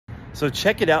So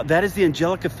check it out. That is the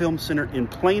Angelika Film Center in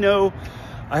Plano.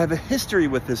 I have a history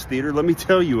with this theater. Let me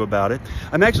tell you about it.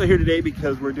 I'm actually here today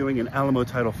because we're doing an Alamo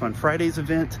Title Fun Fridays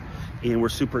event, and we're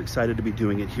super excited to be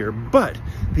doing it here. But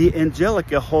the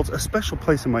Angelika holds a special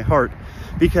place in my heart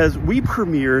because we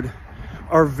premiered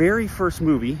our very first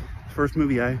movie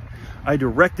I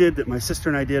directed, that my sister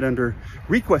and I did under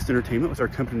Request Entertainment, was our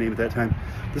company name at that time.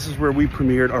 This is where we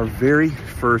premiered our very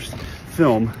first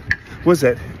film, was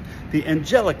at the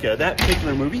Angelika. That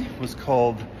particular movie was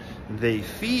called They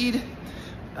Feed.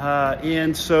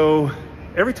 And so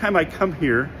every time I come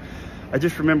here, I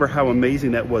just remember how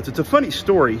amazing that was. It's a funny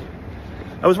story.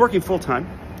 I was working full-time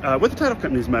with the title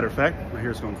company, as a matter of fact. My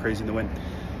hair's going crazy in the wind.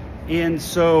 And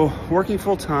so working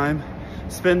full-time,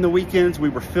 spend the weekends, we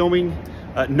were filming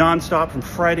non-stop from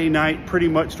Friday night pretty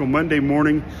much till Monday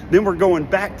morning. Then we're going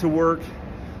back to work,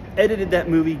 edited that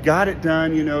movie, got it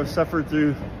done, you know, suffered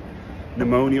through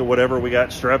pneumonia, whatever. We got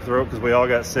strep throat because we all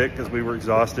got sick because we were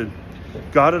exhausted.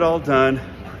 Got it all done,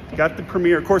 got the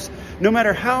premiere. Of course, no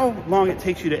matter how long it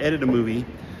takes you to edit a movie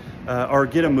or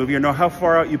get a movie, or know how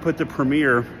far out you put the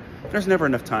premiere, there's never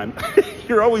enough time.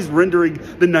 You're always rendering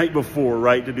the night before,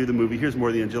 right, to do the movie. Here's more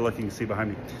of the Angelika you can see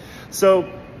behind me.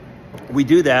 So we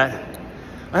do that.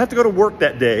 I have to go to work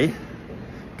that day,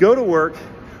 go to work,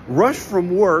 rush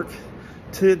from work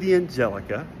to the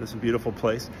Angelika, this beautiful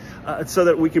place, so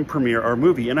that we can premiere our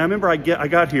movie. And I remember I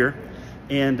got here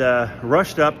and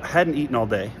rushed up, hadn't eaten all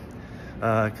day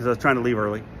because I was trying to leave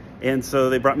early. And so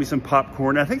they brought me some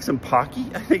popcorn, I think some Pocky,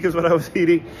 I think is what I was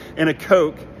eating, and a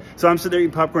Coke. So I'm sitting there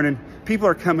eating popcorn, and people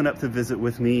are coming up to visit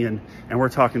with me, and we're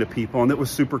talking to people, and it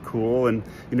was super cool. And,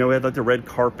 you know, we had like the red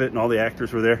carpet and all the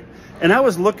actors were there. And I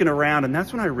was looking around, and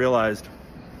that's when I realized,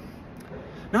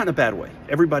 not in a bad way,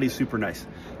 everybody's super nice.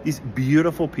 These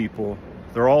beautiful people,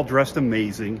 they're all dressed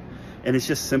amazing, and it's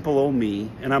just simple old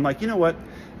me. And I'm like, you know what?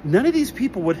 None of these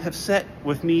people would have sat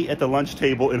with me at the lunch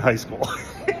table in high school.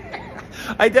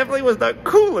 I definitely was not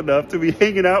cool enough to be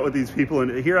hanging out with these people.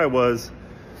 And here I was,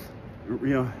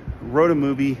 you know, wrote a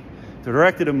movie,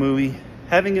 directed a movie,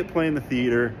 having it play in the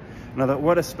theater. And I thought,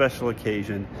 what a special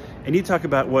occasion. And you talk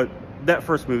about what that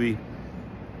first movie,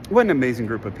 what an amazing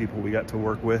group of people we got to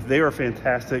work with. They are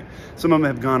fantastic. Some of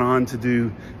them have gone on to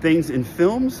do things in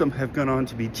film. Some have gone on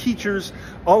to be teachers.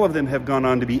 All of them have gone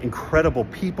on to be incredible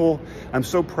people. I'm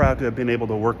so proud to have been able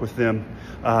to work with them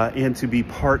and to be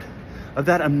part of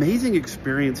that amazing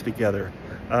experience together.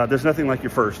 There's nothing like your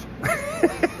first.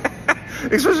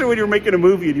 Especially when you're making a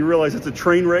movie and you realize it's a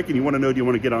train wreck and you want to know, do you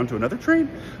want to get onto another train?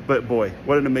 But boy,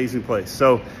 what an amazing place.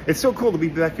 So it's so cool to be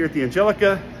back here at the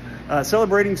Angelika,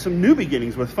 celebrating some new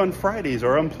beginnings with Fun Fridays,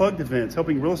 our unplugged events,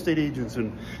 helping real estate agents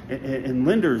and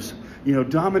lenders,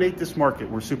 dominate this market.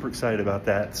 We're super excited about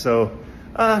that. So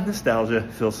nostalgia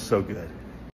feels so good.